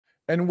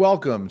And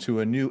welcome to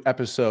a new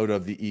episode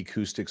of the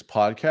Acoustics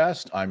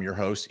podcast. I'm your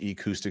host,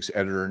 Acoustics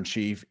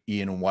Editor-in-Chief,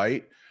 Ian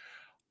White.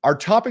 Our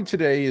topic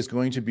today is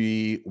going to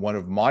be one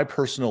of my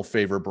personal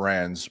favorite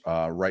brands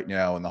right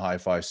now in the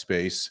hi-fi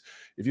space.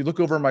 If you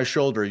look over my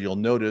shoulder, you'll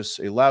notice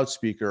a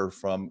loudspeaker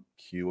from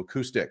Q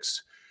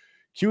Acoustics.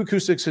 Q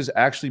Acoustics has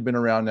actually been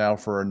around now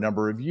for a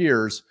number of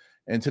years,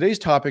 and today's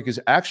topic is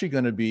actually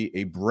going to be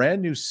a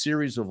brand new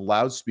series of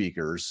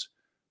loudspeakers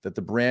that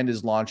the brand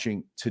is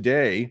launching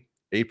today,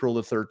 April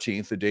the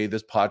 13th, the day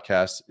this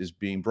podcast is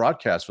being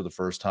broadcast for the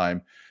first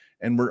time.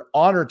 And we're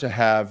honored to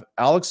have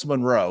Alex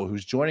Munro,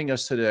 who's joining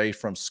us today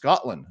from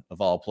Scotland, of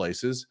all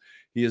places.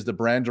 He is the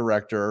brand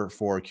director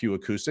for Q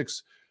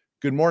Acoustics.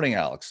 Good morning,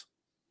 Alex.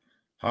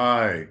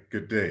 Hi,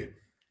 good day.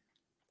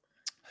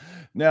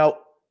 Now,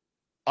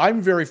 I'm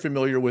very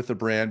familiar with the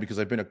brand because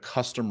I've been a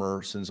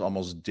customer since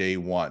almost day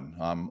one.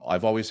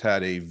 I've always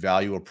had a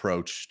value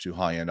approach to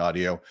high-end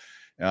audio.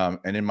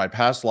 And in my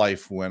past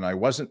life, when I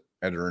wasn't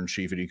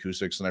editor-in-chief at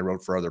Acoustics and I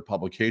wrote for other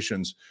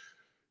publications,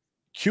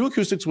 Q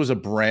Acoustics was a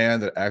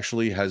brand that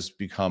actually has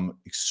become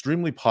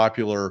extremely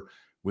popular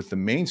with the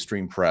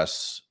mainstream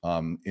press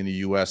in the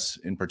US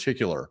in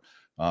particular.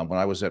 When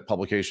I was at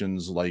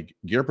publications like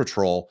Gear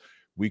Patrol,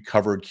 we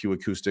covered Q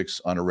Acoustics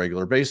on a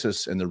regular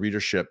basis, and the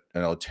readership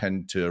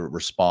tend to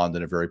respond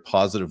in a very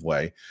positive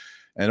way.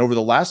 And over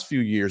the last few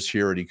years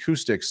here at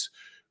Acoustics,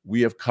 we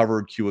have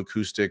covered Q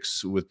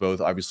Acoustics with both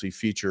obviously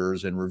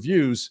features and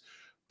reviews,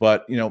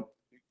 but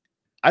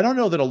I don't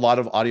know that a lot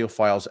of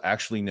audiophiles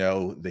actually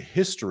know the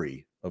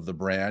history of the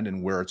brand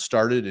and where it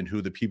started and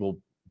who the people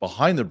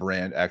behind the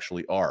brand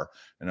actually are.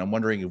 And I'm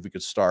wondering if we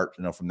could start,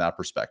 from that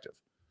perspective.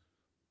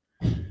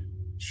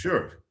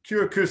 Sure.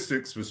 Q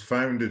Acoustics was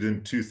founded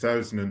in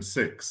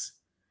 2006.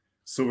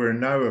 So we're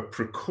now a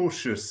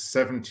precocious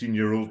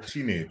 17-year-old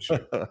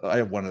teenager. I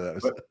have one of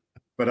those.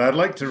 But I'd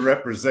like to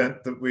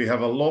represent that we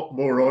have a lot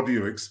more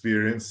audio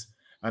experience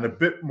and a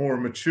bit more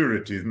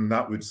maturity than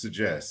that would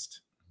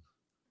suggest.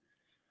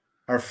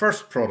 Our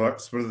first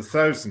products were the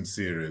 1000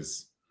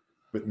 series,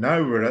 but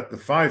now we're at the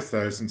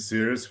 5000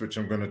 series, which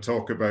I'm going to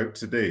talk about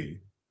today.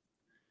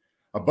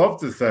 Above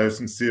the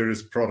 1000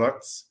 series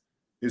products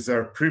is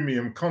our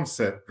premium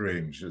concept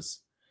ranges,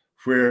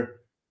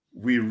 where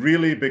we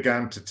really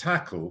began to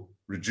tackle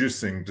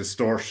reducing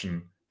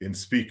distortion in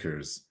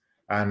speakers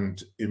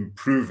and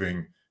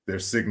improving their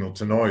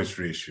signal-to-noise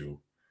ratio,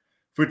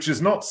 which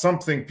is not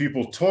something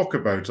people talk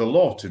about a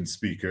lot in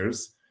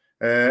speakers.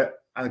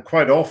 And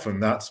quite often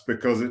that's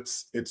because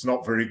it's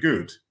not very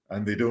good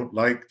and they don't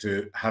like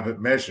to have it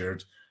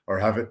measured or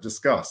have it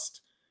discussed.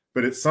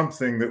 But it's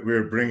something that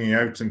we're bringing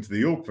out into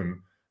the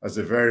open as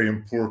a very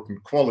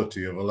important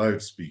quality of a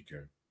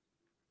loudspeaker.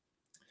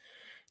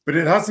 But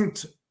it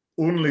hasn't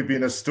only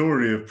been a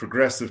story of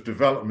progressive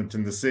development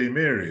in the same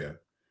area.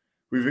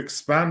 We've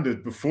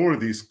expanded before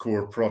these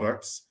core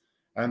products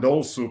and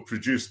also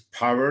produced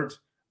powered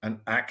and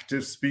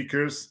active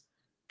speakers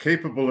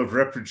capable of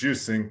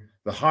reproducing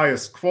the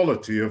highest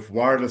quality of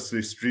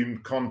wirelessly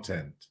streamed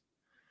content.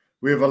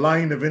 We have a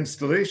line of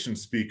installation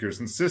speakers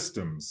and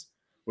systems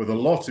with a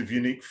lot of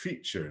unique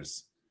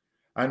features,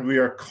 and we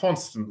are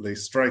constantly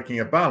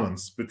striking a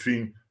balance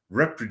between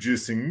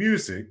reproducing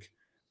music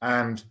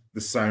and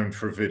the sound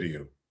for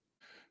video.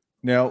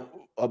 Now,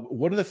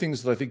 one of the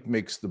things that I think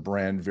makes the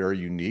brand very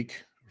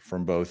unique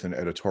from both an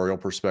editorial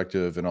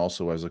perspective and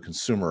also as a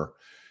consumer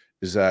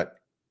is that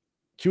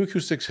Q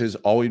Acoustics has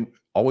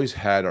always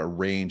had a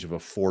range of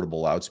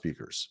affordable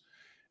loudspeakers.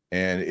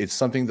 And it's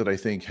something that I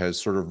think has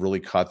sort of really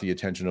caught the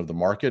attention of the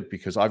market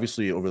because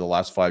obviously over the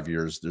last 5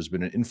 years, there's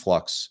been an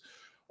influx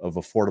of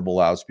affordable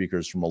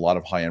loudspeakers from a lot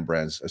of high-end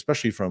brands,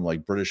 especially from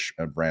like British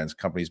brands,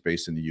 companies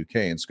based in the UK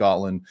and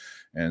Scotland,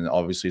 and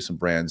obviously some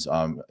brands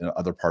in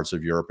other parts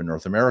of Europe and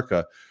North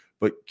America.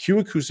 But Q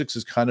Acoustics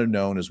is kind of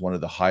known as one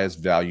of the highest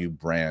value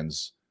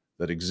brands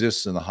that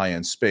exists in the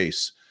high-end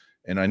space.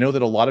 And I know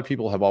that a lot of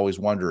people have always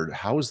wondered,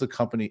 how is the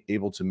company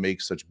able to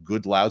make such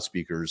good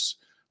loudspeakers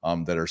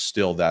that are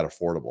still that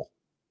affordable?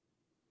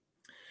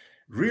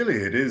 Really,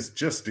 it is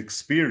just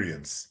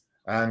experience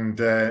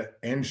and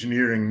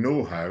engineering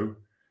know-how.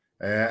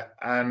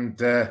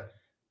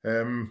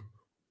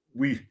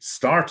 We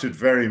started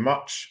very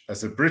much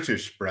as a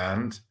British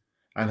brand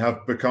and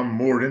have become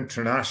more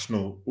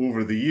international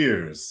over the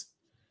years.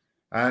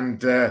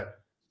 And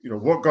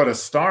what got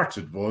us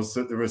started was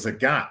that there was a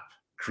gap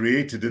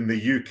created in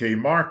the UK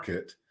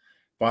market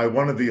by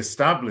one of the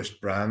established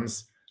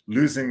brands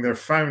losing their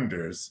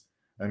founders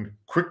and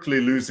quickly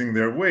losing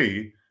their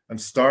way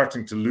and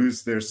starting to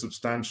lose their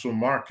substantial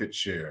market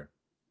share.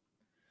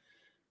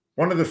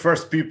 One of the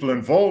first people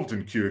involved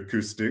in Q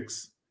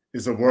Acoustics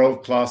is a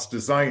world-class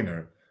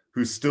designer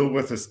who's still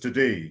with us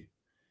today.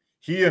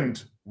 He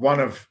and one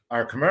of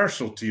our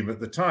commercial team at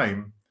the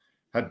time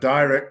had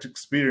direct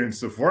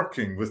experience of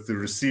working with the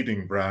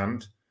receding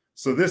brand,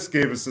 so this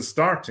gave us a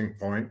starting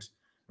point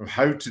of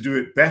how to do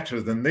it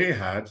better than they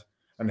had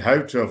and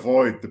how to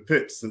avoid the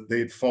pits that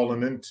they'd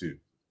fallen into.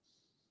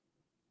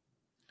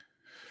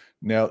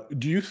 Now,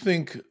 do you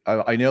think,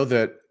 I know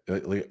that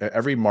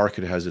every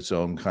market has its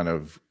own kind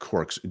of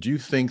quirks. Do you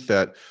think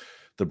that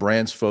the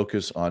brand's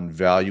focus on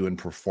value and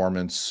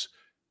performance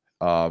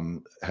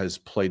has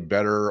played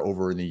better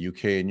over in the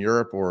UK and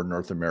Europe or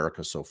North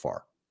America so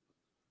far?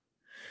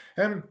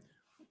 Um,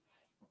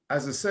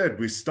 as I said,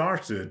 we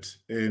started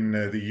in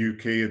the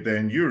UK and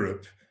then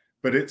Europe,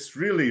 but it's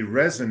really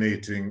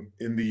resonating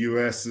in the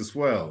US as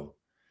well.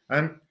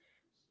 And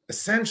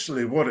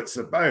essentially what it's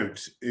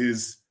about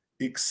is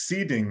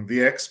exceeding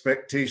the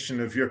expectation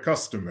of your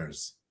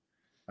customers.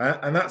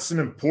 And that's an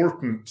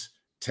important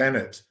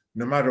tenet,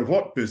 no matter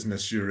what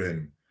business you're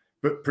in,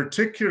 but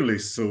particularly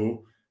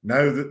so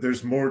now that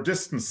there's more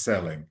distance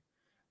selling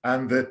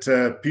and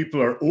that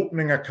people are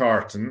opening a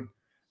carton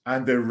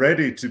and they're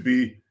ready to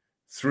be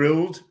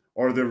thrilled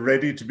or they're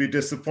ready to be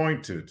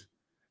disappointed.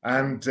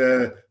 And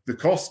the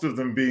cost of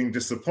them being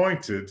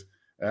disappointed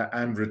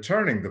and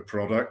returning the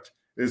product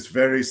is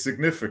very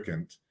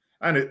significant.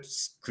 And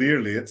it's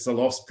clearly it's a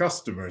lost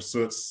customer.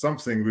 So it's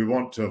something we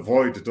want to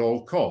avoid at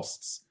all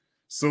costs.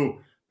 So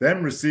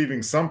them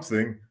receiving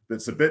something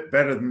that's a bit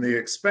better than they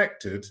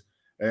expected,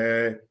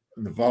 and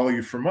the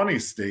value for money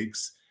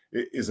stakes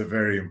is a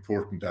very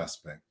important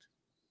aspect.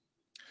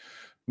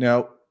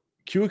 Now,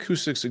 Q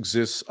Acoustics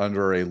exists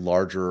under a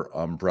larger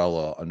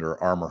umbrella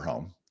under Armor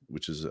Home,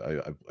 which is,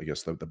 I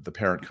guess, the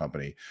parent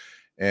company.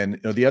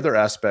 And the other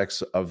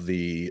aspects of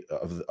the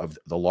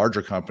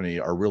larger company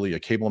are really a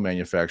cable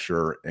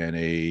manufacturer and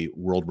a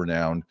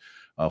world-renowned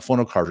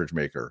phono cartridge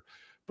maker.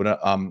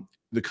 But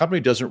the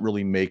company doesn't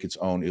really make its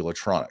own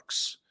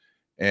electronics.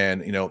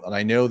 And and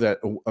I know that,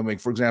 I mean,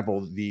 for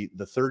example, the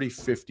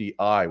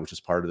 3050i, which is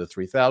part of the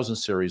 3000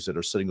 series that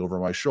are sitting over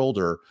my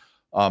shoulder,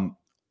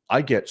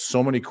 I get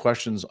so many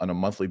questions on a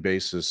monthly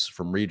basis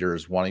from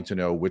readers wanting to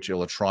know which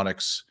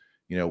electronics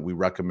we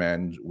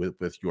recommend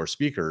with your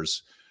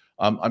speakers.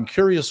 I'm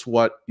curious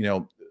what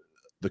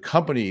the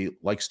company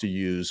likes to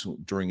use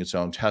during its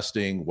own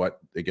testing, what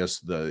I guess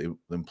the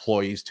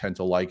employees tend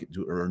to like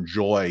or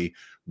enjoy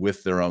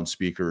with their own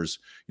speakers.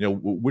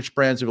 Which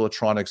brands of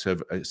electronics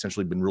have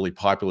essentially been really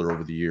popular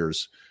over the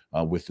years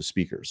with the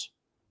speakers?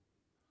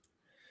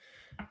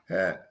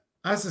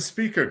 As a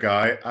speaker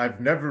guy,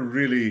 I've never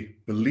really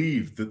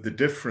believed that the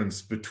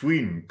difference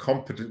between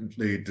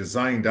competently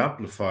designed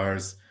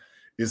amplifiers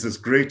is as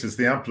great as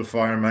the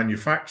amplifier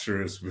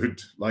manufacturers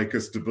would like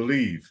us to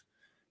believe.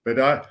 But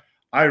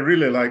I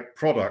really like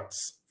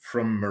products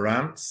from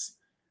Marantz,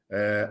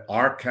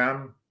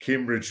 Arcam,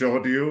 Cambridge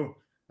Audio,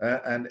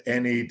 and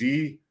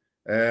NAD.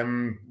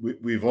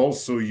 We've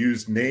also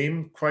used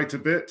Name quite a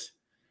bit.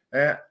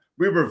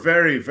 We were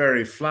very,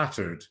 very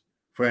flattered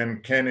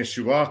when Ken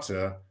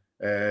Ishiwata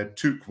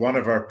took one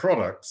of our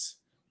products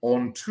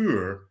on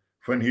tour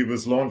when he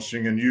was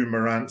launching a new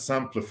Marantz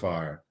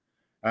amplifier.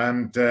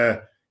 And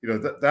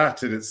that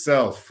in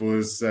itself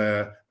was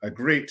a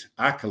great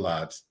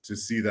accolade to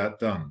see that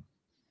done.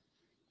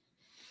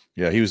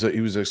 Yeah, he was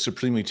a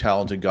supremely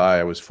talented guy.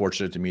 I was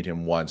fortunate to meet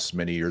him once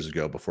many years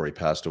ago before he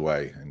passed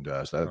away, and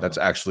so that's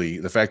actually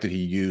the fact that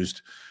he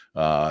used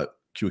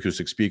Q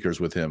Acoustic speakers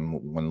with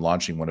him when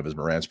launching one of his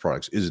Marantz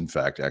products is in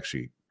fact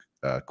actually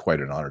quite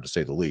an honor, to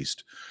say the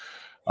least.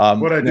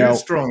 What I do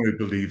strongly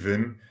believe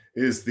in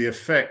is the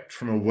effect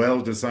from a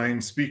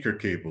well-designed speaker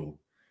cable.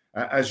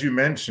 As you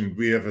mentioned,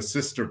 we have a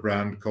sister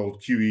brand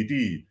called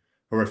QED,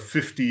 who are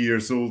 50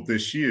 years old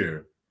this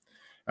year.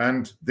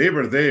 And they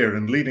were there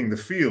and leading the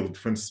field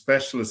when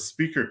specialist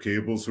speaker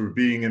cables were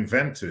being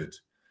invented.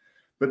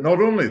 But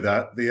not only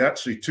that, they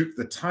actually took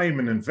the time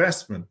and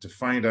investment to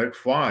find out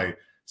why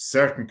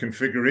certain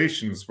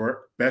configurations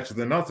work better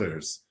than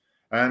others.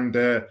 And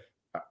the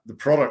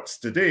products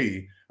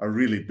today are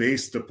really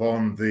based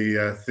upon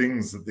the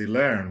things that they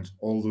learned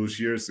all those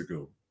years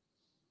ago.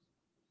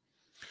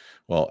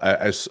 Well,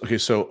 okay,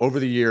 so over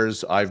the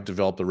years, I've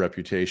developed a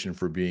reputation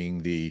for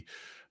being the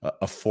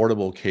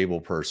affordable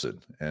cable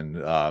person, and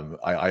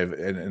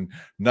and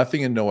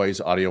nothing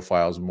annoys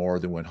audiophiles more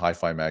than when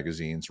hi-fi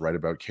magazines write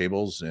about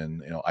cables.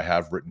 And I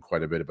have written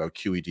quite a bit about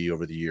QED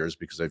over the years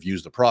because I've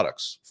used the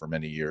products for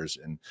many years,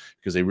 and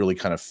because they really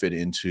kind of fit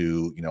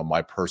into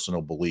my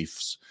personal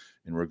beliefs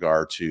in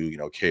regard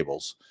to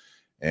cables.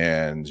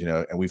 And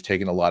and we've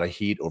taken a lot of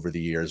heat over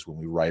the years when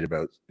we write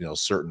about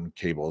certain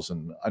cables,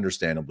 and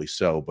understandably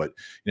so. But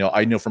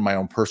I know from my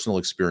own personal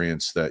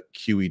experience that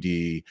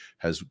QED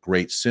has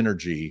great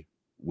synergy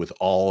with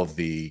all of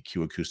the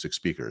Q Acoustic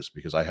speakers,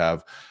 because I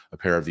have a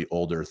pair of the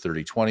older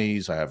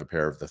 3020s, I have a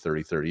pair of the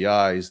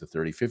 3030Is, the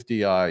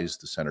 3050Is,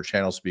 the center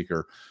channel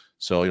speaker.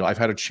 So I've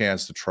had a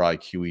chance to try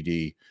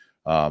QED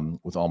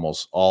with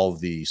almost all of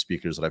the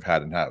speakers that I've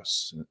had in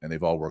house, and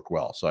they've all worked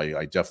well. So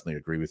I definitely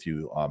agree with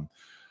you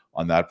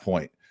on that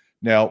point.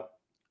 Now,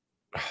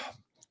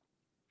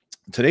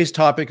 today's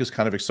topic is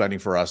kind of exciting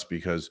for us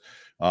because,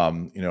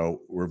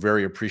 we're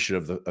very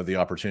appreciative of the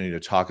opportunity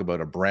to talk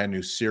about a brand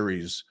new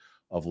series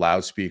of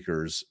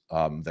loudspeakers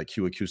that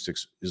Q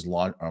Acoustics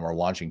are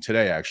launching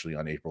today, actually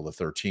on April the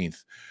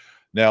 13th.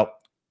 Now,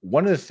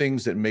 one of the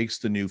things that makes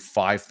the new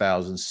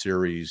 5000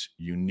 series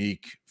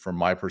unique from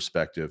my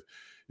perspective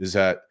is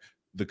that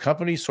the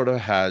company sort of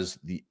has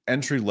the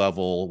entry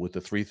level with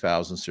the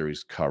 3000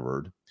 series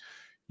covered.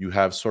 You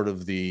have sort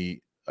of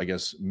the, I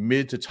guess,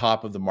 mid to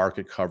top of the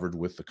market covered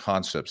with the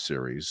concept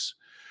series,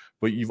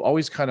 but you've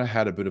always kind of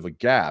had a bit of a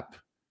gap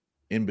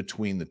in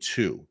between the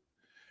two.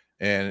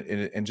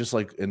 And just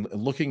like in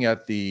looking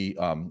at the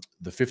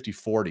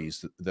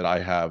 5040s that I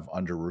have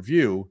under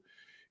review,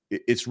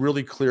 it's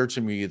really clear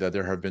to me that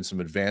there have been some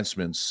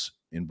advancements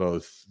in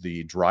both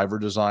the driver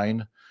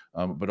design,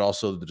 but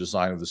also the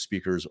design of the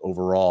speakers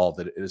overall,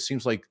 that it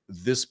seems like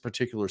this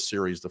particular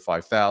series, the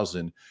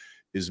 5000,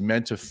 is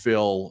meant to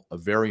fill a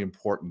very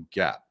important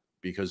gap,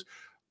 because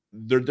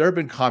there have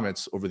been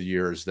comments over the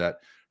years that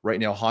right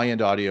now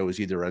high-end audio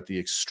is either at the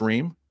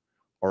extreme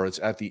or it's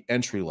at the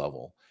entry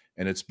level.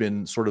 And it's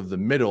been sort of the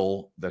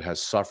middle that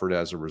has suffered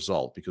as a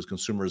result, because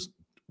consumers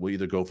will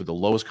either go for the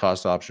lowest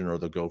cost option or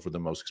they'll go for the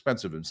most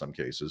expensive in some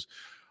cases.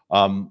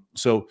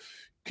 So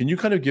can you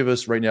kind of give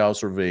us right now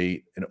sort of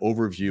an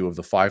overview of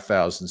the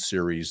 5000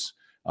 series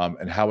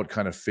and how it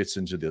kind of fits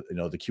into the,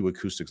 the Q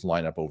Acoustics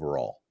lineup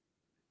overall?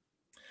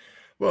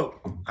 Well,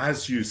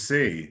 as you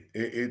say,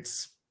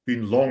 it's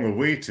been long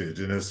awaited,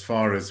 and as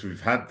far as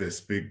we've had this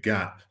big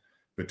gap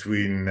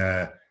between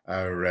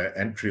our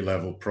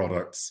entry-level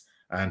products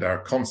and our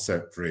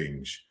concept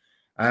range.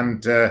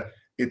 And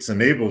it's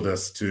enabled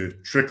us to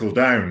trickle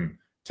down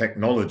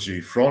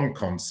technology from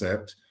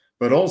concept,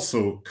 but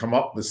also come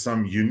up with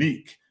some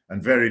unique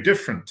and very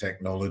different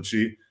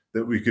technology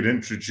that we could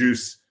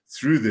introduce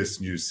through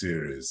this new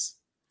series.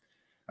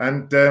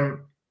 And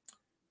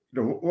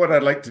what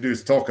I'd like to do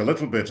is talk a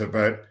little bit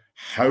about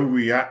how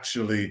we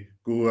actually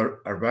go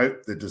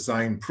about the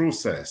design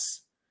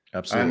process.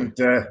 Absolutely.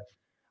 And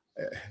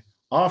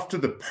after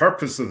the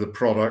purpose of the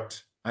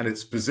product and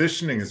its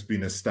positioning has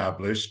been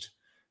established,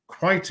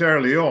 quite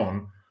early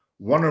on,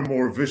 one or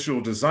more visual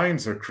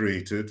designs are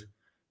created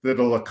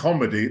that'll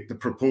accommodate the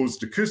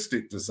proposed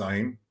acoustic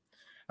design.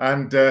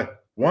 And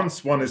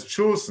once one is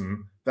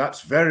chosen,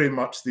 that's very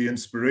much the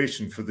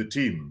inspiration for the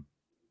team.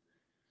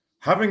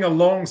 Having a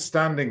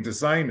long-standing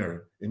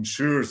designer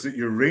ensures that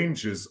your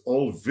ranges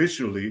all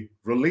visually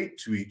relate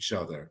to each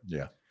other.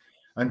 Yeah.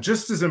 And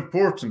just as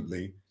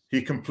importantly,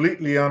 he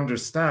completely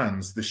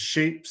understands the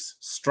shapes,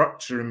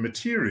 structure, and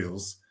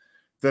materials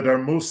that are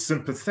most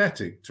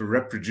sympathetic to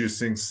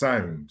reproducing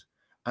sound.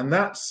 And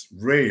that's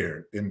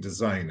rare in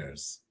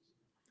designers.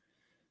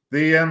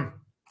 The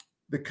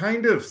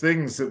kind of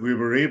things that we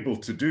were able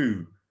to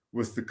do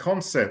with the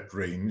concept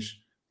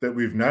range that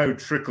we've now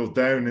trickled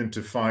down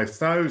into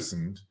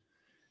 5000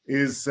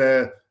 is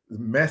the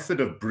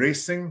method of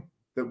bracing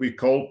that we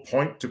call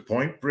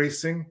point-to-point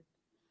bracing.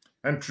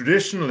 And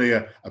traditionally,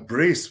 a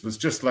brace was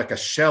just like a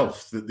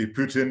shelf that they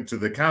put into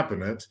the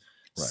cabinet,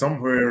 right,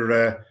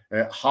 somewhere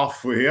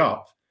halfway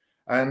up.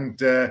 And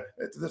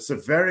that's a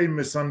very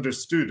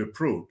misunderstood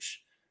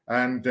approach.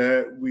 And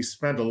we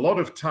spent a lot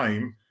of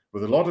time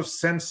with a lot of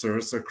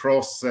sensors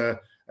across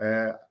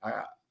an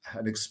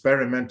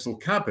experimental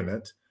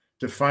cabinet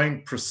to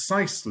find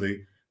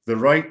precisely the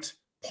right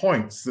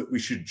points that we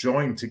should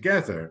join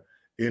together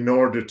in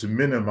order to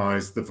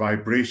minimize the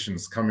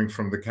vibrations coming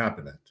from the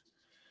cabinet.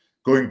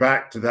 Going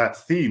back to that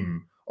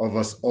theme of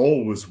us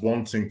always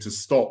wanting to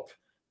stop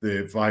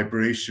the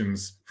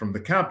vibrations from the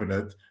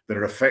cabinet that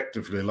are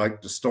effectively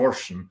like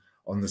distortion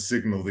on the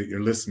signal that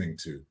you're listening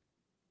to.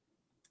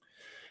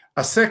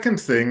 A second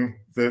thing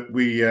that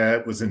we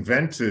was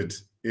invented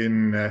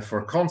in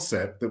for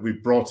concept that we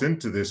brought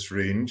into this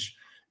range,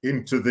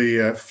 into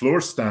the floor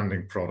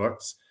standing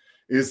products,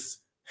 is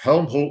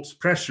Helmholtz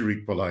pressure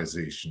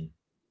equalization.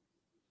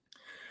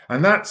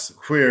 And that's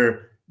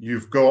where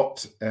you've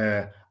got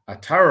a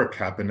tower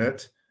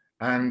cabinet,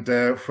 and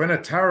when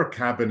a tower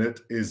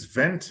cabinet is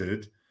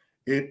vented,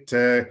 it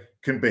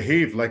can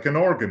behave like an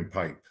organ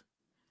pipe.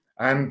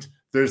 And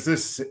there's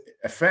this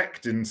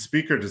effect in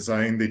speaker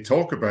design, they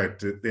talk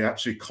about it, they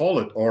actually call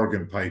it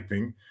organ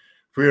piping,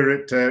 where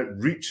it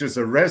reaches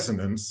a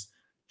resonance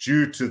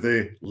due to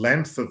the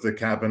length of the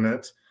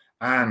cabinet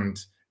and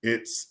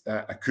its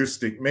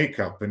acoustic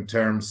makeup in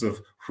terms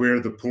of where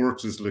the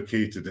port is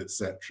located,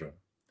 etc.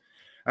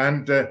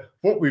 And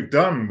what we've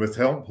done with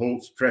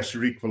Helmholtz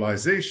pressure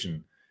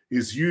equalization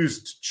is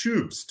used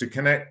tubes to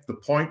connect the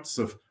points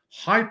of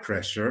high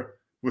pressure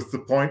with the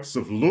points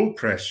of low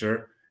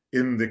pressure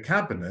in the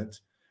cabinet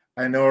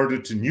in order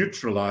to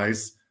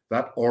neutralize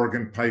that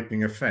organ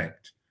piping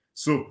effect.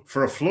 So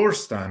for a floor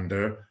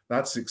stander,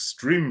 that's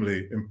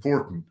extremely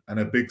important and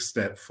a big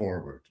step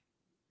forward.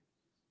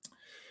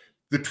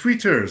 The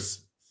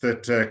tweeters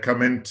that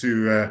come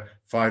into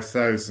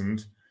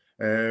 5000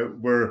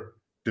 were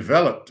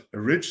developed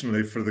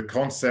originally for the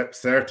Concept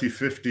 30,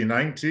 50,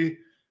 90,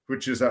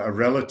 which is a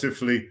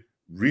relatively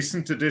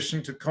recent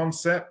addition to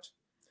Concept.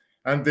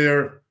 And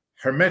they're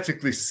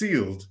hermetically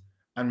sealed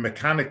and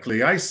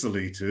mechanically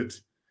isolated.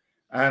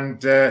 And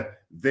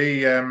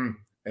they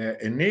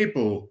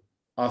enable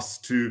us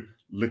to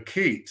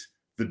locate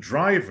the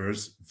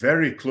drivers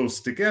very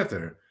close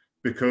together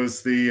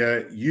because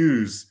they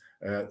use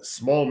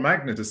small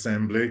magnet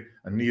assembly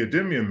and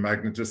neodymium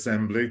magnet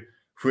assembly,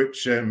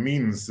 which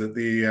means that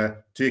they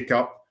take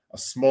up a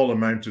small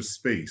amount of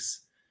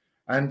space.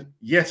 And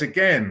yet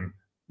again,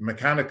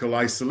 mechanical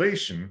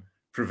isolation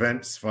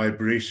prevents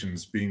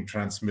vibrations being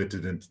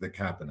transmitted into the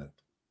cabinet.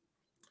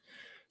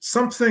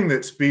 Something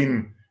that's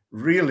been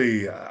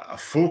really a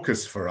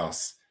focus for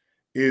us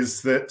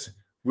is that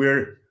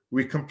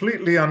we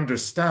completely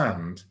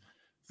understand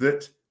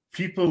that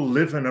people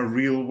live in a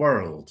real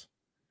world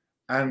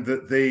and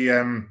that they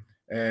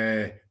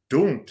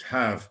don't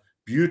have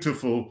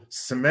beautiful,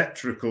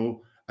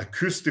 symmetrical,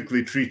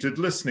 acoustically treated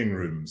listening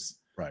rooms.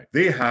 Right.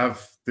 They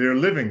have their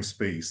living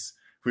space,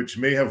 which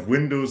may have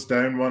windows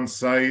down one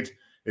side.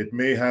 It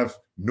may have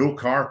no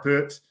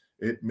carpet.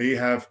 It may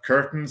have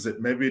curtains.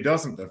 It maybe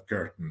doesn't have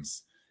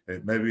curtains.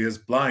 It maybe has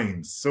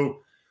blinds. So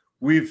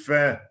we've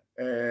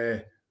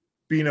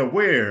been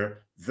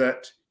aware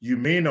that you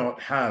may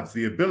not have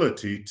the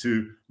ability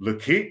to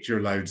locate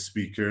your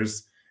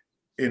loudspeakers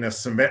in a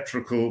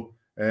symmetrical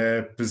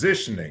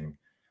positioning,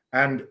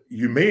 and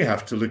you may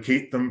have to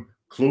locate them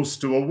close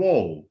to a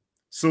wall.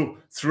 So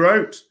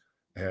throughout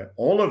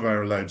all of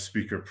our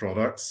loudspeaker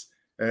products,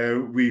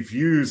 we've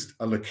used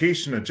a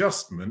location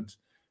adjustment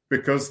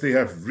because they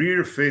have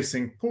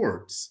rear-facing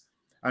ports,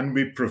 and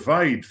we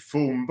provide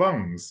foam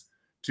bungs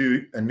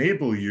to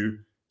enable you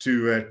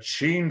to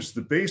change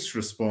the bass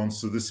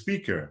response of the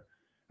speaker.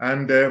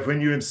 And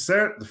when you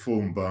insert the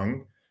foam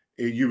bung,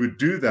 you would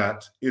do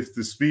that if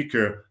the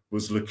speaker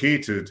was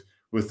located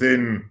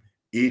within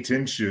 8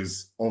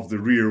 inches of the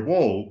rear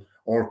wall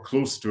or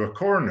close to a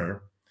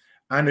corner,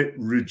 and it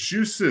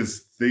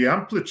reduces the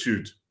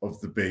amplitude of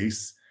the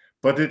bass,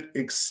 but it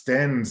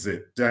extends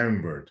it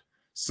downward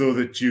so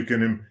that you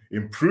can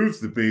improve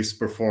the bass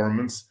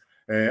performance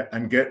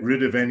and get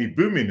rid of any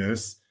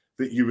boominess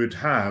that you would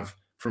have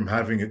from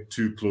having it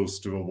too close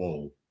to a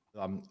wall.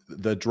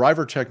 The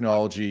driver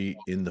technology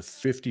in the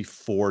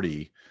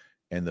 5040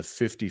 and the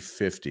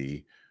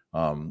 5050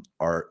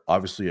 are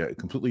obviously a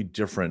completely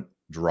different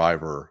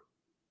driver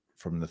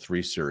from the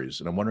 3 Series.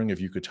 And I'm wondering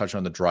if you could touch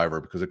on the driver,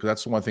 because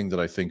that's the one thing that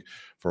I think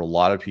for a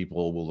lot of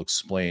people will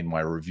explain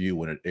my review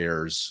when it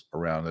airs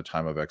around the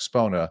time of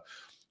Expona,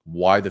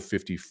 why the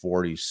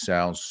 5040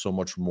 sounds so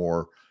much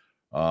more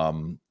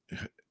impactful,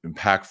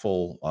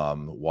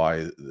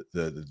 why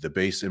the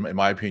bass, in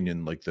my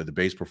opinion, like the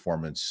bass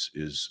performance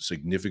is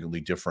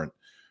significantly different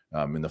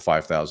in the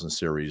 5000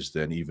 series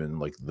than even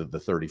like the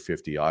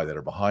 3050i that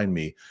are behind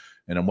me.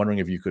 And I'm wondering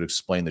if you could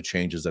explain the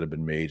changes that have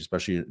been made,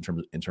 especially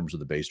in terms of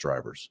the bass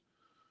drivers.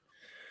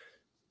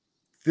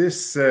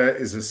 This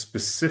is a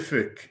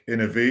specific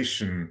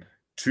innovation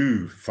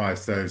to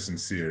 5000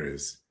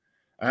 series.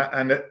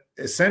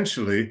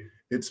 Essentially,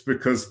 it's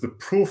because the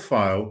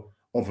profile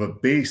of a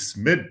bass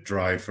mid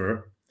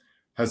driver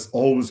has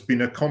always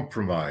been a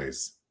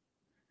compromise.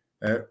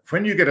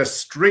 When you get a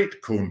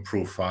straight cone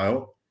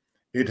profile,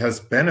 it has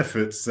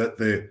benefits at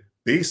the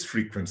bass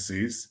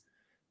frequencies,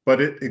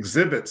 but it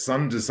exhibits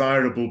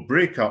undesirable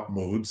breakup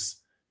modes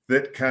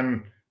that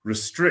can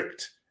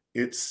restrict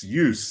its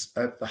use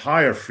at the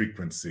higher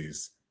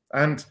frequencies.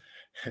 And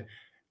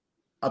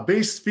a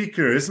bass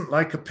speaker isn't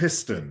like a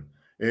piston.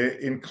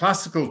 In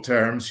classical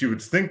terms, you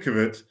would think of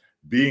it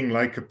being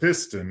like a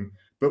piston,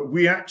 but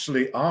we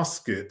actually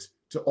ask it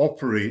to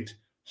operate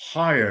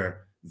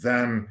higher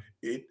than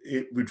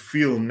it would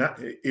feel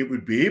it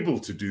would be able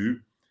to do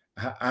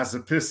as a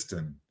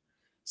piston.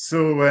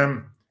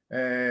 So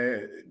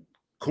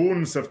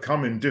cones have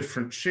come in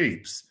different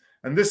shapes.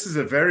 And this is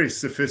a very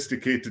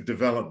sophisticated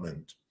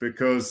development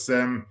because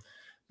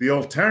the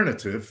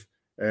alternative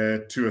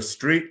to a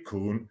straight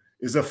cone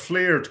is a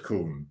flared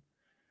cone.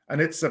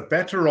 And it's a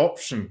better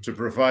option to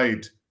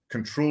provide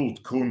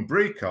controlled cone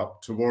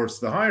breakup towards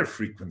the higher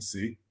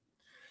frequency,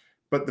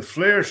 but the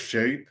flare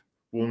shape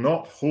will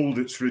not hold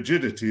its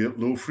rigidity at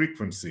low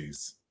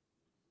frequencies.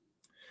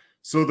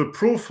 So the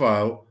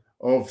profile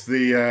of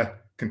the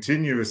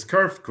continuous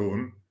curved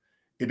cone,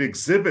 it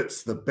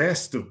exhibits the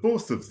best of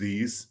both of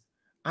these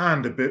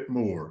and a bit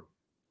more.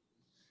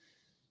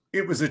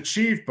 It was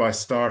achieved by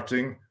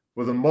starting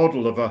with a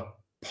model of a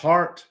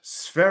part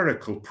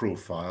spherical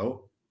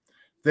profile,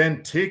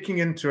 then taking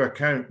into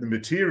account the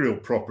material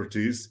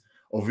properties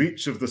of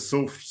each of the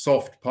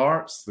soft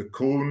parts, the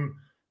cone,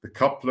 the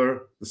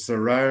coupler, the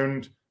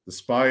surround, the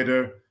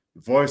spider,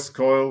 the voice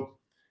coil,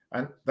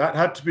 and that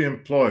had to be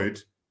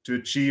employed to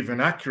achieve an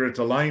accurate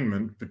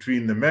alignment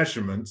between the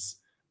measurements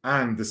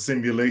and the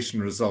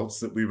simulation results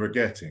that we were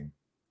getting.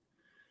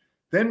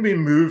 Then we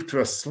moved to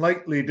a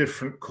slightly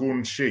different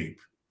cone shape,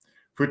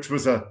 which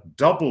was a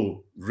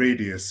double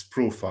radius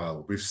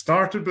profile. We've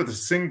started with a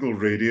single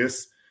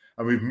radius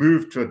and we've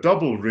moved to a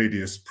double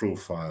radius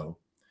profile.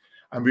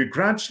 And we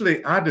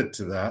gradually added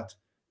to that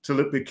till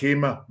it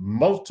became a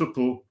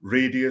multiple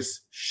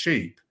radius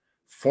shape,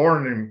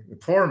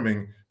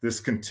 forming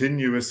this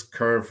continuous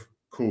curve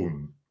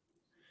cone.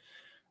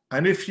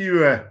 And if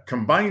you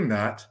combine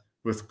that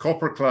with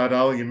copper-clad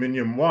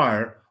aluminium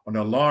wire on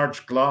a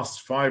large glass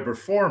fiber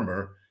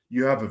former,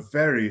 you have a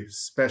very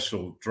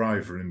special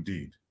driver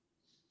indeed.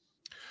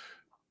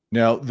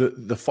 Now,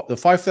 the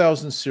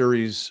 5000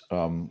 series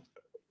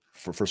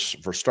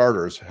for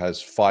starters,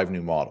 has 5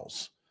 new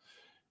models.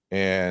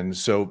 And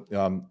so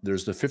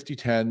there's the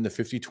 5010, the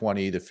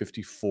 5020, the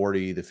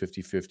 5040, the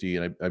 5050,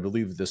 and I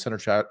believe the center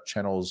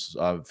channel is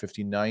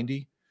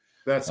 5090.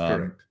 That's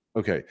correct.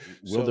 Okay.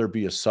 Will there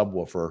be a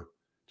subwoofer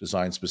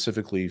designed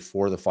specifically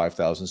for the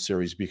 5000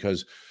 series?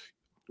 Because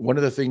one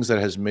of the things that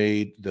has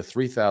made the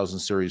 3000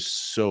 series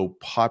so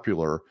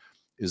popular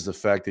is the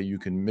fact that you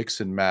can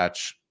mix and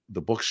match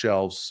the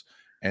bookshelves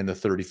and the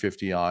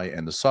 3050i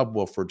and the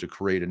subwoofer to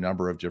create a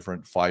number of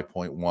different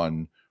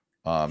 5.1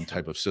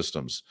 type of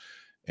systems.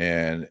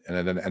 And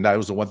that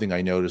was the one thing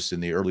I noticed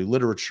in the early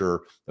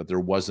literature, that there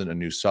wasn't a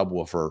new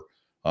subwoofer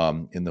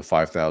in the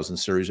 5000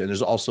 series. And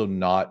there's also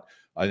not,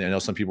 I know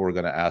some people are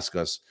going to ask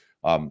us,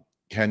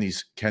 can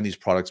these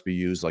products be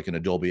used like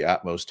an Dolby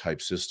Atmos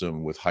type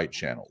system with height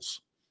channels?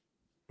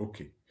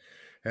 Okay,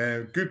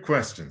 good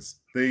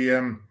questions.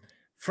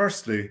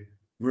 Firstly,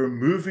 we're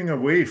moving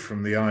away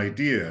from the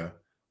idea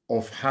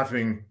of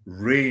having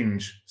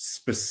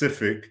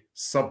range-specific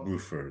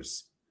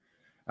subwoofers.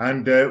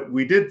 And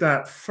we did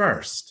that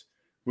first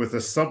with a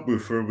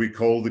subwoofer we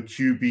call the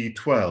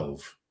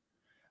QB12.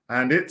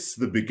 And it's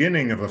the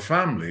beginning of a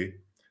family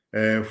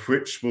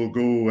which will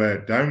go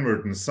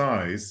downward in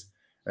size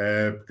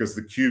because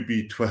the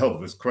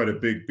QB12 is quite a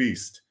big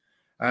beast.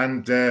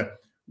 And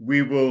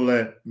we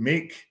will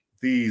make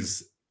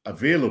these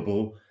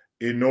available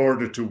in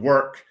order to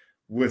work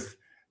with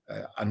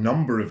a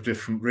number of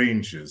different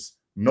ranges,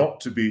 not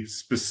to be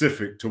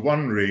specific to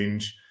one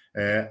range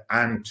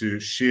and to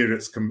share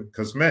its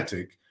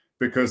cosmetic,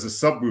 because a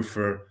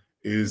subwoofer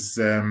is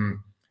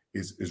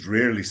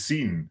rarely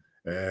seen.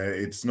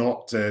 It's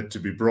not to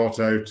be brought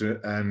out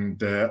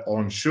and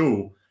on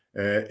show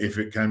if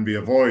it can be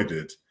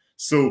avoided.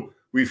 So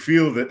we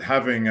feel that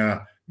having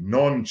a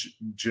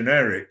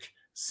non-generic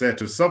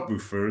set of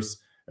subwoofers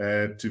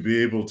to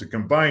be able to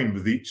combine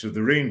with each of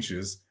the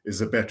ranges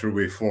is a better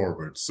way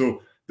forward.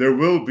 So there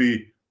will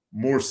be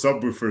more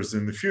subwoofers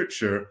in the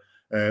future,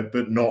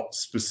 but not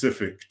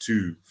specific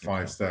to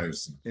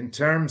 5000. In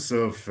terms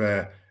of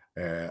a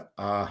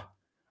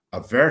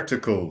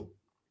vertical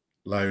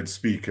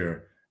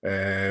loudspeaker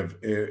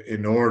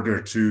in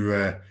order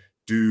to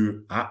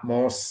do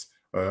Atmos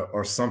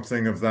or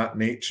something of that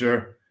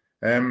nature,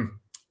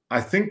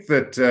 I think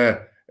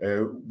that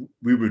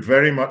we would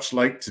very much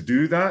like to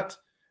do that,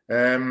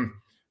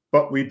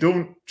 but we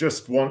don't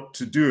just want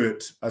to do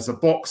it as a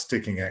box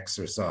ticking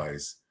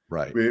exercise.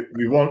 Right.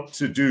 We want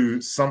to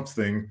do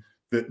something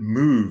that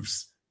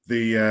moves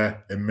the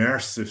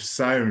immersive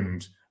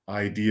sound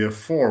idea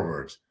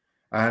forward.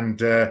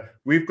 And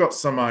we've got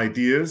some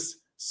ideas,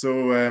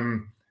 so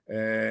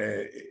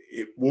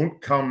it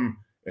won't come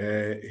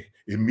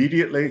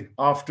immediately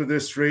after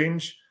this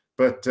range,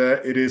 but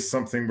it is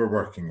something we're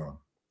working on.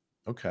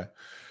 Okay.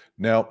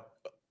 Now,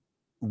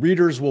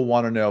 readers will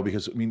want to know,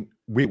 because I mean,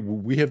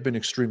 we have been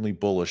extremely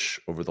bullish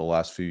over the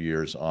last few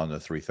years on the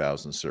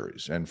 3000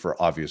 series, and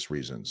for obvious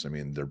reasons. I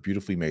mean, they're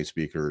beautifully made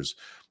speakers.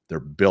 They're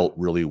built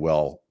really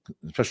well,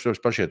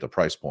 especially at the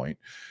price point,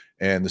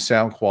 and the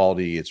sound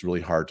quality, it's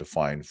really hard to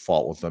find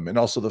fault with them. And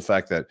also the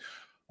fact that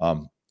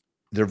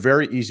they're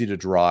very easy to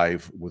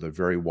drive with a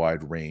very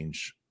wide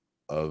range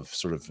of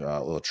sort of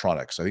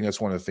electronics. I think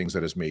that's one of the things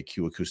that has made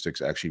Q Acoustics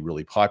actually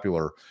really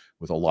popular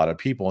with a lot of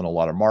people in a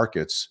lot of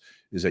markets,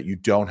 is that you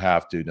don't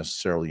have to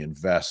necessarily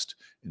invest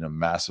in a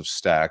massive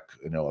stack,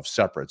 of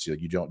separates.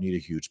 You don't need a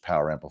huge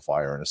power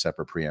amplifier and a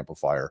separate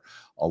preamplifier.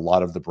 A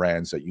lot of the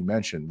brands that you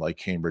mentioned, like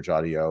Cambridge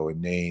Audio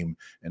and Name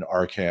and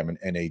Arcam and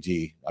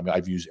NAD. I mean,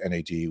 I've used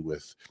NAD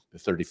with the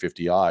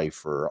 3050i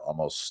for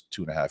almost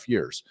 2.5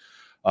 years.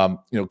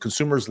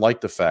 Consumers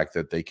like the fact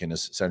that they can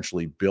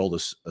essentially build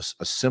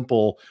a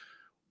simple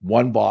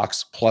one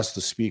box plus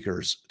the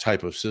speakers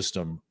type of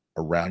system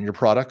around your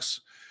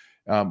products.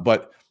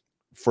 But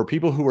for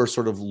people who are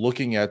sort of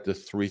looking at the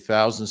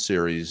 3000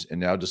 series and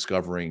now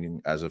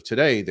discovering as of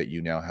today that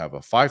you now have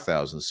a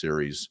 5000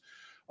 series,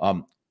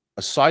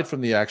 aside from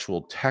the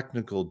actual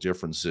technical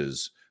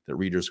differences that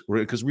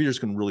because readers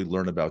can really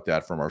learn about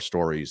that from our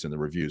stories and the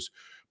reviews,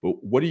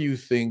 but what do you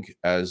think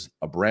as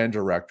a brand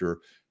director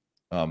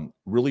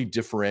really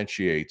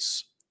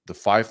differentiates the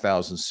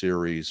 5000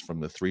 series from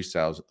the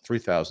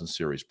 3000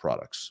 series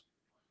products?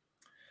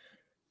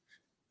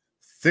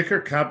 Thicker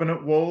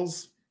cabinet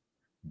walls,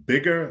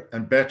 bigger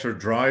and better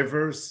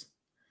drivers,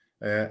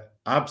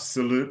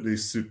 absolutely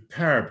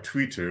superb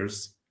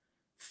tweeters,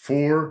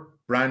 4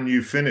 brand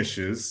new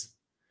finishes,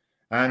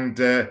 and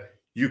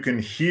you can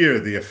hear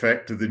the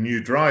effect of the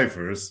new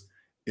drivers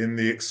in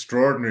the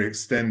extraordinary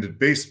extended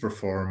bass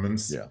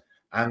performance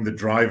and the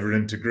driver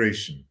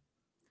integration.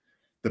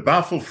 The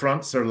baffle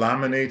fronts are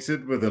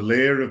laminated with a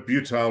layer of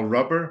butyl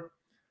rubber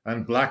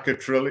and black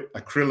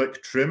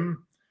acrylic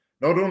trim,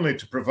 not only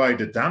to provide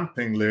a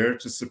damping layer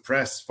to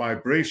suppress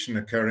vibration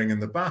occurring in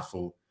the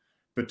baffle,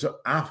 but to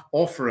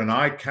offer an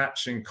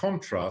eye-catching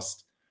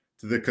contrast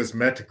to the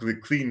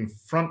cosmetically clean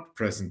front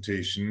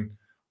presentation,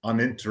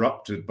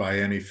 uninterrupted by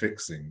any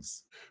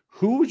fixings.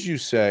 Who would you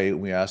say,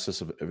 we ask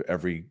this of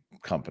every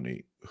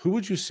company, who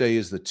would you say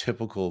is the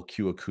typical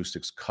Q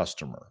Acoustics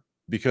customer?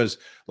 Because,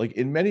 like,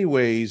 in many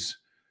ways,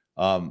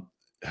 um,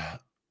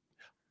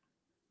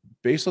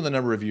 based on the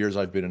number of years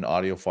I've been an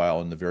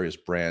audiophile and the various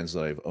brands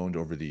that I've owned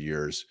over the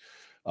years,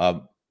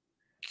 um,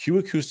 Q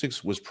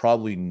Acoustics was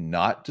probably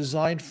not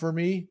designed for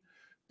me,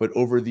 but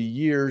over the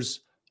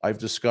years, I've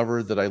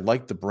discovered that I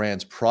like the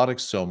brand's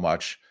products so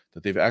much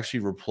that they've actually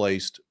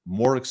replaced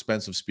more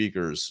expensive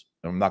speakers.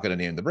 I'm not going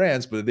to name the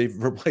brands, but they've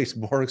replaced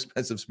more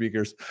expensive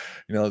speakers,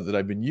 that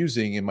I've been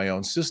using in my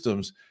own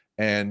systems.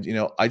 And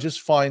I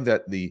just find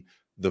that the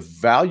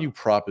value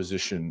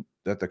proposition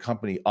that the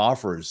company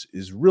offers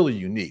is really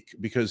unique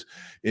because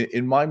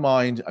in my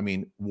mind, I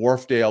mean,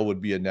 Wharfdale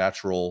would be a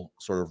natural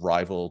sort of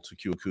rival to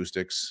Q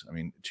Acoustics. I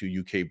mean,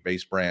 two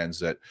UK-based brands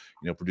that,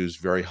 produce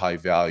very high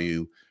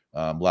value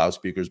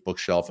loudspeakers,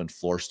 bookshelf and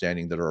floor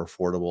standing that are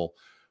affordable.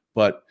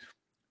 But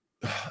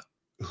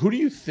who do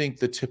you think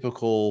the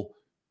typical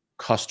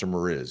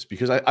customer is?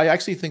 Because I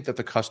actually think that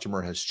the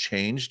customer has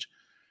changed,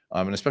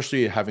 and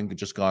especially having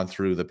just gone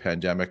through the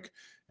pandemic,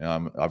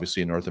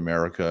 obviously in North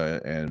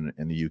America and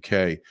in the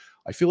UK,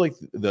 I feel like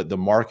the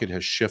market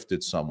has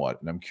shifted somewhat,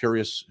 and I'm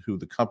curious who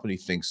the company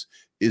thinks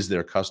is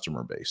their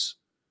customer base.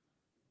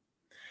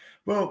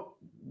 Well,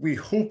 we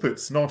hope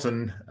it's not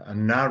a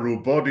narrow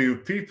body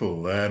of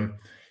people.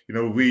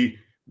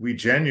 We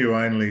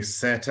genuinely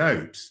set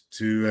out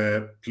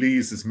to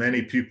please as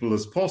many people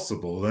as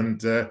possible,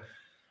 and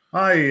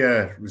I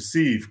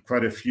receive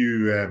quite a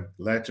few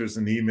letters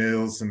and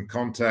emails and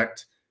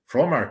contact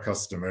from our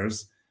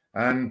customers,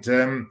 and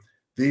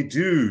they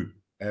do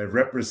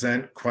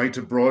represent quite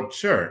a broad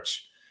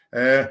church.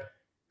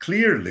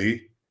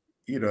 Clearly,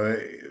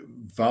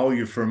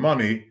 value for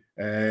money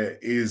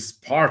is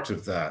part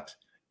of that.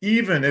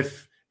 Even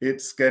if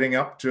it's getting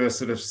up to a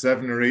sort of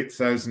 $7,000 or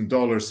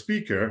 $8,000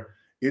 speaker,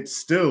 it's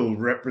still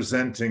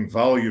representing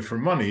value for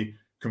money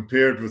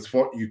compared with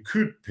what you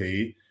could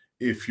pay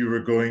if you were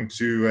going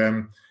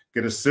to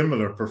get a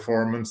similar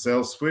performance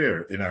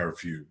elsewhere, in our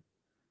view.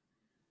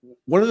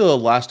 One of the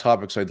last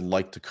topics I'd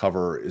like to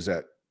cover is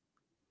that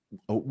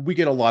we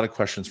get a lot of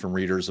questions from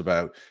readers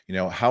about,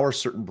 how are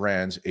certain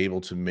brands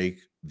able to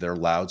make their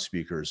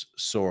loudspeakers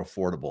so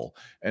affordable?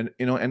 And,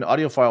 and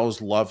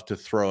audiophiles love to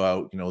throw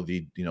out,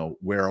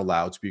 where a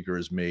loudspeaker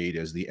is made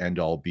as the end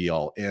all be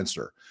all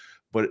answer.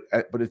 But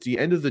at the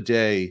end of the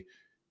day,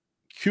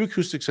 Q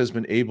Acoustics has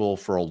been able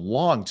for a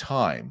long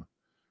time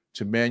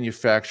to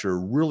manufacture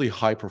really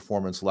high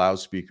performance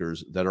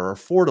loudspeakers that are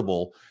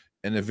affordable.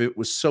 And if it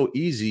was so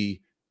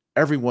easy,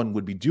 everyone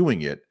would be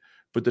doing it.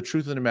 But the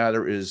truth of the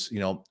matter is,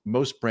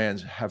 most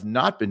brands have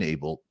not been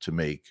able to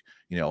make,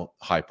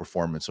 high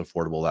performance,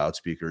 affordable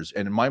loudspeakers.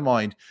 And in my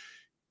mind,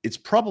 it's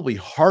probably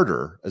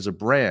harder as a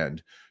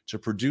brand to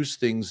produce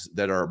things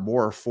that are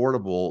more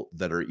affordable,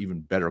 that are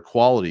even better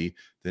quality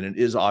than it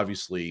is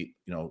obviously,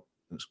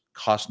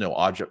 cost no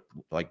object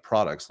like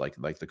products like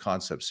the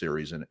Concept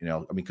series. And,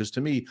 because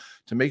to me,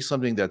 to make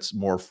something that's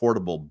more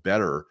affordable,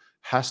 better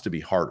has to be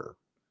harder.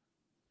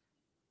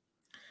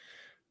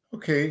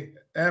 Okay.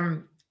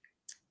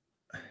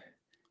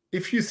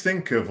 If you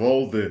think of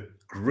all the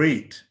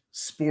great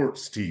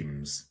sports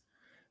teams,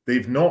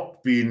 they've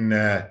not been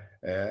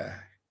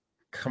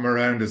come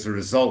around as a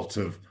result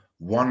of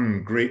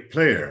one great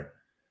player.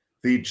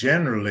 They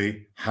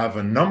generally have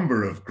a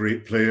number of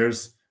great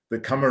players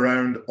that come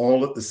around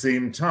all at the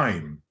same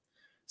time.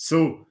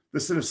 So the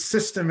sort of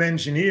system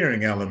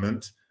engineering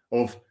element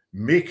of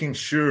making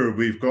sure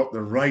we've got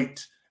the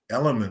right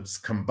elements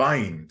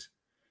combined.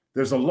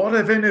 There's a lot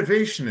of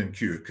innovation in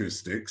Q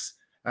Acoustics,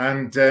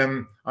 and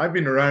I've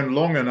been around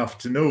long enough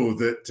to know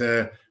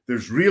that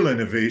there's real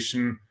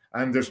innovation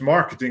and there's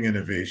marketing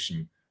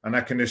innovation, and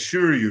I can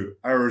assure you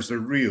ours are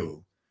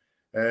real.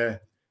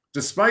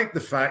 Despite the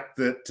fact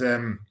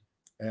that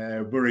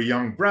we're a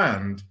young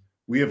brand,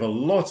 we have a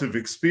lot of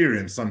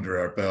experience under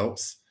our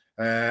belts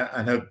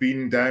and have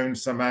been down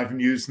some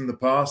avenues in the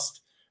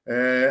past,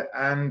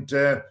 and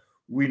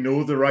we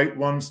know the right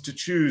ones to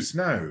choose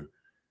now.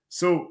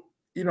 So,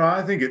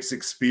 I think it's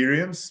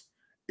experience,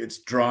 it's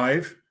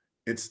drive,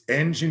 it's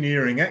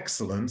engineering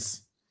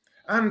excellence,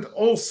 and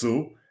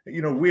also,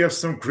 we have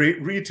some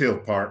great retail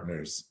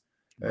partners.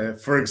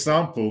 For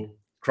example,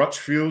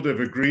 Crutchfield have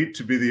agreed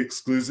to be the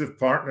exclusive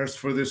partners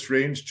for this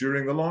range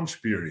during the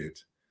launch period.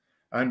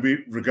 And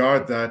we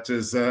regard that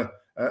as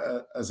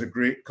a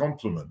great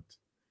compliment.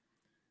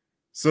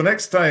 So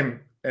next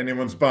time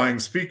anyone's buying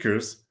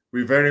speakers,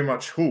 we very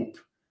much hope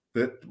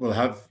that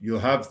you'll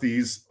have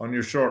these on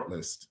your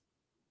shortlist.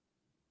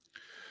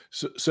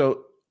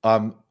 So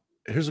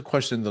here's a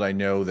question that I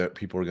know that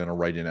people are going to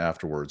write in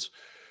afterwards.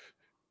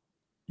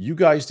 You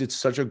guys did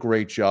such a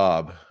great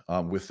job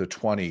with the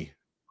 20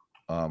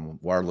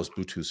 wireless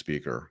Bluetooth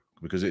speaker,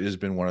 because it has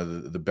been one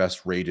of the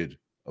best rated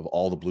of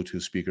all the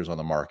Bluetooth speakers on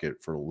the market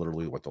for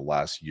literally the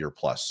last year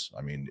plus.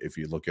 I mean, if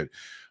you look at,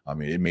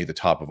 it made the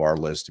top of our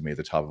list. It made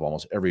the top of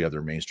almost every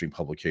other mainstream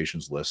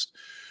publications list.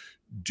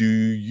 Do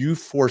you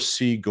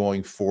foresee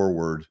going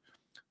forward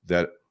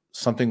that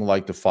something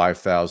like the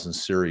 5000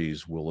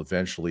 series will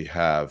eventually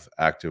have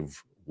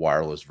active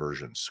wireless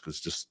versions?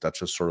 Because that's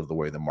just sort of the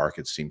way the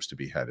market seems to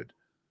be headed.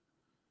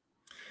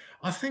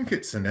 I think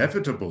it's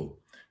inevitable,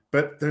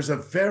 but there's a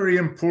very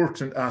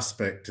important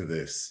aspect to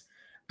this,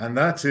 and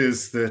that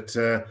is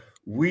that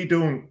we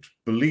don't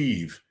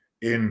believe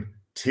in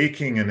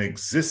taking an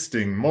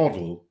existing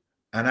model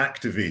and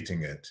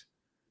activating it.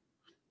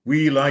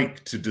 We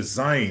like to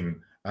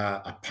design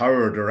a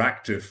powered or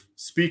active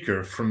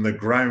speaker from the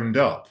ground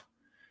up.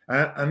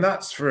 And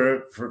that's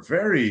for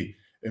very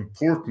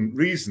important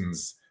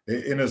reasons,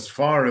 in as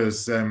far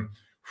as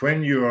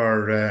when you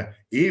are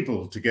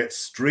able to get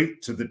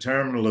straight to the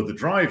terminal of the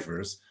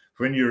drivers,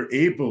 when you're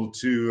able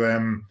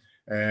to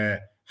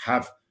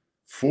have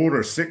 4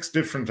 or 6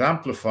 different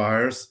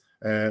amplifiers,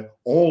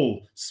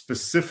 all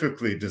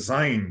specifically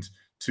designed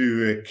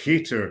to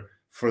cater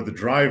for the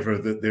driver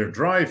that they're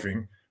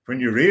driving, when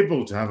you're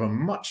able to have a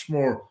much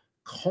more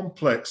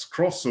complex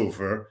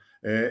crossover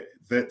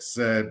that's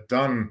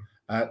done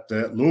at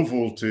low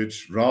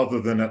voltage rather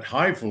than at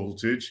high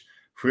voltage,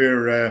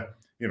 where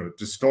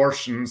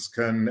distortions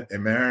can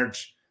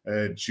emerge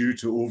due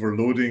to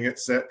overloading,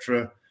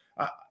 etc.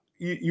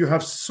 You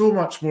have so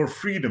much more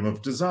freedom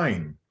of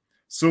design.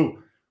 So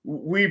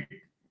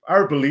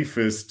our belief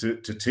is to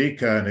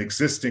take an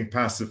existing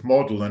passive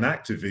model and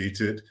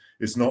activate it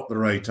is not the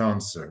right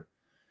answer.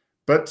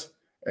 But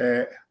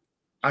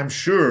I'm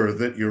sure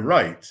that you're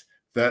right,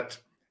 that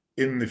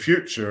in the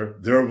future,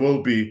 there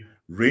will be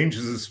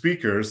ranges of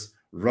speakers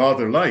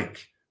rather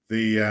like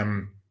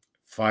the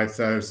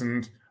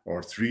 5000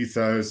 or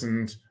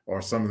 3000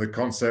 or some of the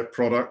concept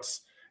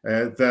products,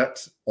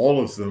 that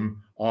all of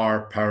them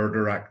are powered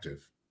or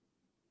active.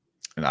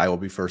 And I will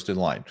be first in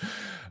line.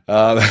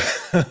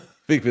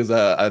 Because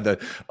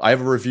I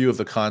have a review of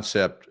the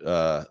Concept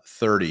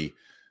 30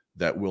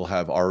 that will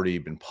have already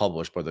been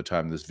published by the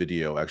time this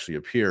video actually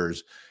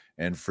appears.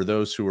 And for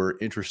those who are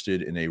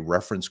interested in a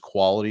reference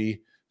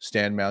quality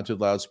stand-mounted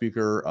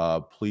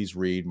loudspeaker, please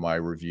read my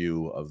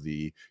review of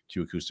the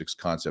Q Acoustics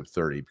Concept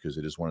 30, because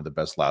it is one of the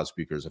best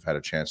loudspeakers I've had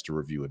a chance to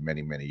review in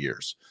many, many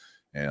years.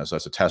 And so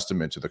that's a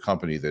testament to the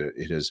company that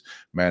it has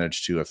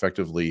managed to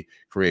effectively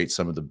create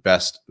some of the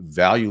best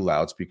value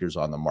loudspeakers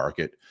on the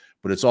market,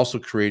 but it's also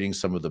creating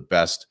some of the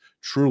best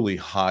truly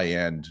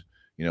high-end,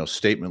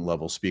 statement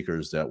level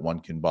speakers that one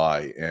can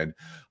buy. And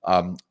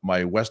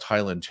my West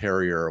Highland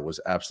Terrier was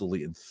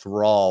absolutely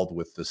enthralled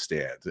with the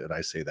stand. And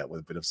I say that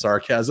with a bit of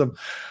sarcasm.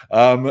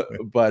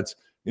 But,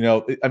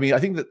 I mean, I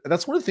think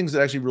that's one of the things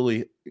that actually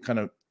really kind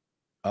of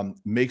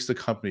makes the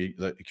company,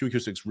 the Q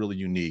Acoustics, really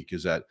unique,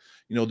 is that,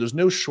 there's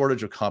no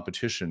shortage of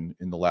competition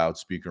in the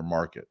loudspeaker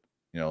market.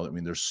 I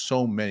mean, there's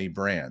so many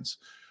brands,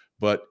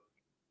 but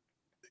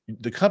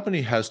the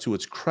company has, to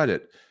its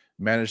credit,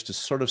 managed to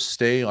sort of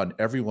stay on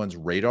everyone's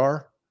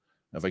radar,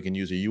 if I can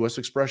use a US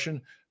expression,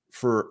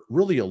 for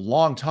really a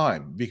long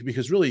time.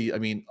 Because really, I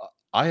mean,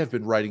 I have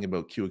been writing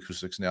about Q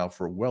Acoustics now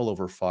for well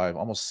over 5,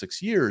 almost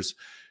 6 years.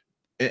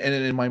 And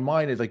in my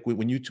mind, it's like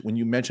when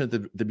you mentioned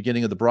at the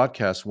beginning of the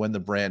broadcast when the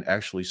brand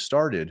actually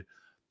started,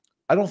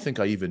 I don't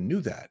think I even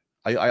knew that.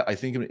 I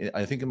think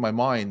in my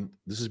mind,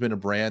 this has been a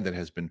brand that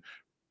has been,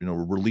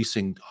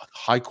 releasing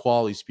high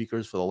quality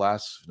speakers for the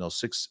last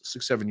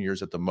 6-7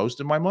 years at the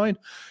most in my mind.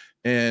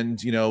 And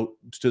to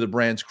the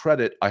brand's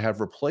credit, I have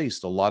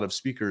replaced a lot of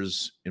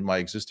speakers in my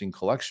existing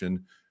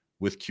collection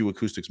with Q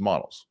Acoustics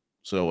models.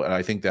 So, and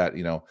I think that,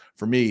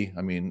 for me,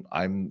 I mean,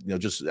 I'm,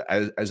 just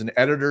as an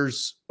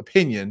editor's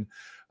opinion,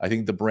 I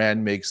think the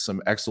brand makes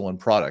some excellent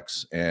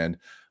products. And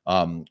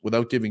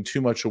without giving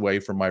too much away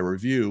from my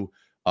review,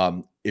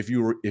 if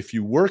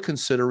you were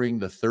considering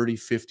the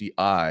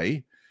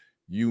 3050i,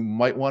 you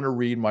might want to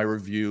read my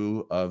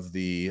review of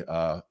the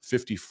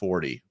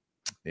 5040.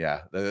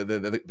 Yeah,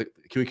 the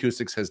Q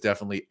Acoustics has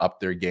definitely upped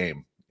their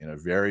game in a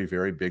very,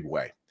 very big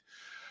way.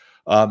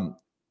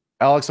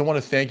 Alex, I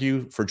want to thank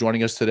you for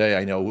joining us today.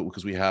 I know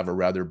because we have a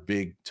rather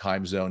big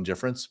time zone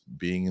difference,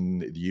 being in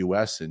the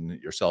US and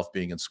yourself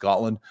being in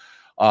Scotland.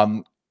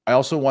 I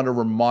also want to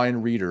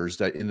remind readers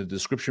that in the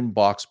description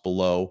box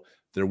below,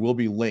 there will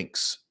be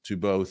links to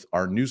both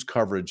our news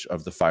coverage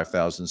of the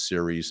 5000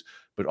 series,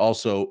 but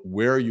also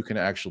where you can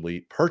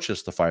actually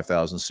purchase the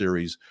 5000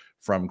 series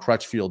from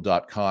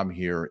crutchfield.com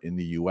here in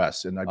the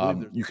US. And I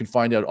believe you can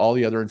find out all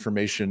the other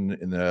information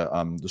in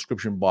the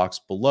description box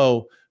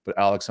below. But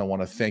Alex, I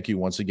want to thank you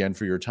once again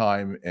for your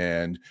time.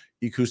 And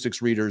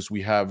Acoustics readers,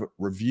 we have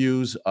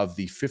reviews of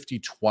the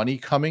 5020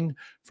 coming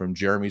from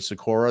Jeremy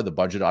Sikora, the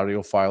budget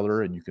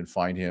audiofiler, and you can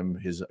find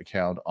his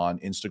account on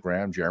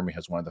Instagram. Jeremy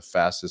has one of the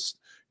fastest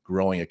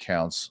growing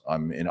accounts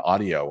in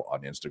audio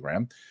on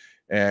Instagram.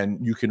 And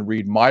you can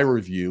read my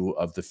review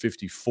of the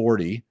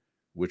 5040,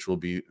 which will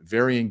be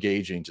very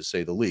engaging to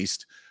say the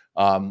least.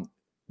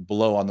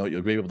 Below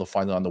you'll be able to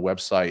find it on the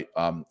website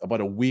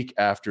about a week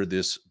after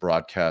this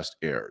broadcast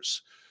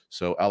airs.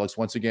 So Alex,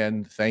 once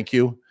again, thank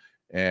you.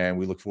 And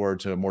we look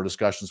forward to more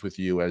discussions with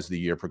you as the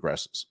year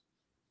progresses.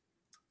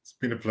 It's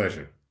been a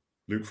pleasure.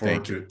 Look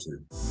forward to it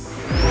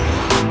too.